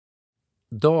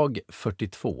Dag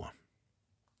 42.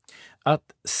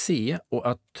 Att se och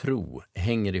att tro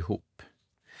hänger ihop.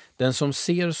 Den som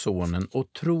ser sonen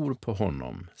och tror på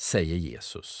honom, säger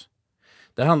Jesus.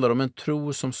 Det handlar om en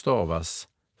tro som stavas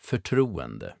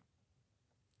förtroende.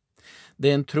 Det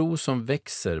är en tro som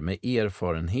växer med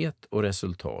erfarenhet och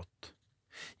resultat.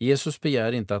 Jesus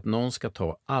begär inte att någon ska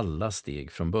ta alla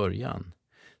steg från början.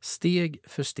 Steg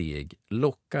för steg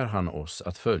lockar han oss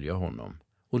att följa honom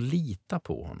och lita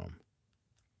på honom.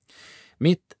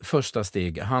 Mitt första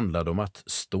steg handlade om att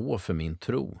stå för min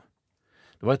tro.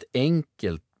 Det var ett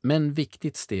enkelt men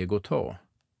viktigt steg att ta.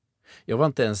 Jag var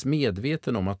inte ens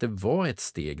medveten om att det var ett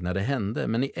steg när det hände,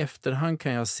 men i efterhand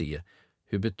kan jag se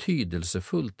hur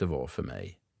betydelsefullt det var för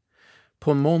mig.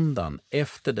 På måndagen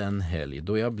efter den helg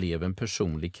då jag blev en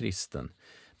personlig kristen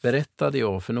berättade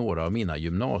jag för några av mina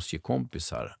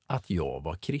gymnasiekompisar att jag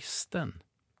var kristen.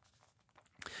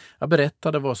 Jag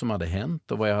berättade vad som hade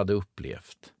hänt och vad jag hade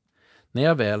upplevt. När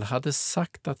jag väl hade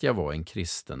sagt att jag var en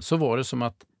kristen så var det som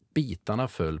att bitarna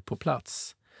föll på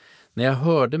plats. När jag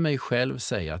hörde mig själv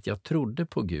säga att jag trodde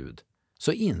på Gud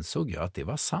så insåg jag att det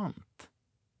var sant.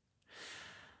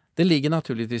 Det ligger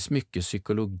naturligtvis mycket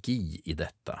psykologi i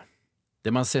detta.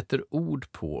 Det man sätter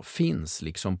ord på finns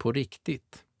liksom på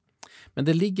riktigt. Men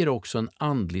det ligger också en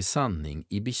andlig sanning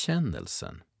i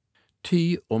bekännelsen.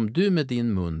 Ty om du med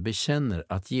din mun bekänner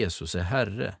att Jesus är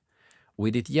Herre och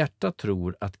i ditt hjärta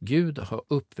tror att Gud har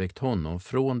uppväckt honom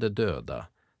från de döda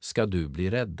ska du bli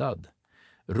räddad.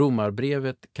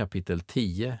 Romarbrevet kapitel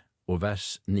 10 och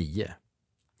vers 9.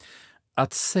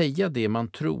 Att säga det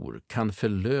man tror kan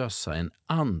förlösa en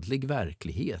andlig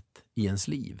verklighet i ens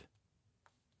liv.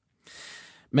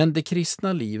 Men det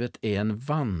kristna livet är en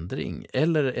vandring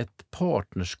eller ett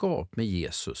partnerskap med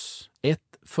Jesus.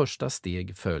 Ett första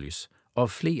steg följs av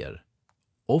fler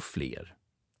och fler.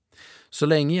 Så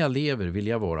länge jag lever vill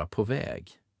jag vara på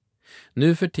väg.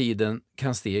 Nu för tiden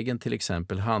kan stegen till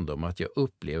exempel handla om att jag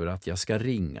upplever att jag ska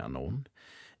ringa någon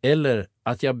eller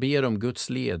att jag ber om Guds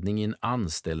ledning i en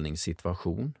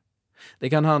anställningssituation. Det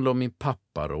kan handla om min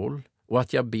papparoll och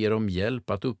att jag ber om hjälp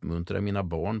att uppmuntra mina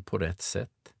barn på rätt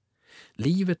sätt.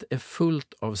 Livet är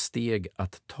fullt av steg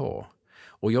att ta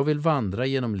och jag vill vandra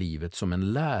genom livet som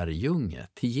en lärjunge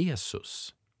till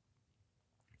Jesus.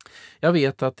 Jag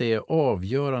vet att det är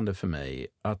avgörande för mig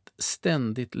att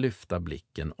ständigt lyfta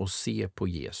blicken och se på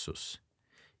Jesus.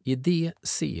 I det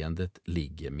seendet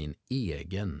ligger min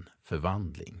egen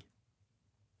förvandling.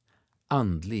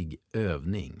 Andlig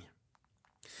övning.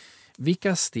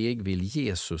 Vilka steg vill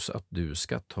Jesus att du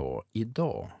ska ta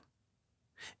idag?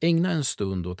 Ägna en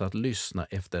stund åt att lyssna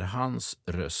efter hans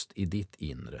röst i ditt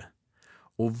inre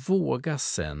och våga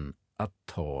sedan att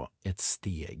ta ett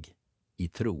steg i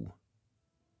tro.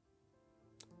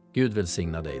 Gud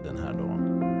välsigna dig den här dagen.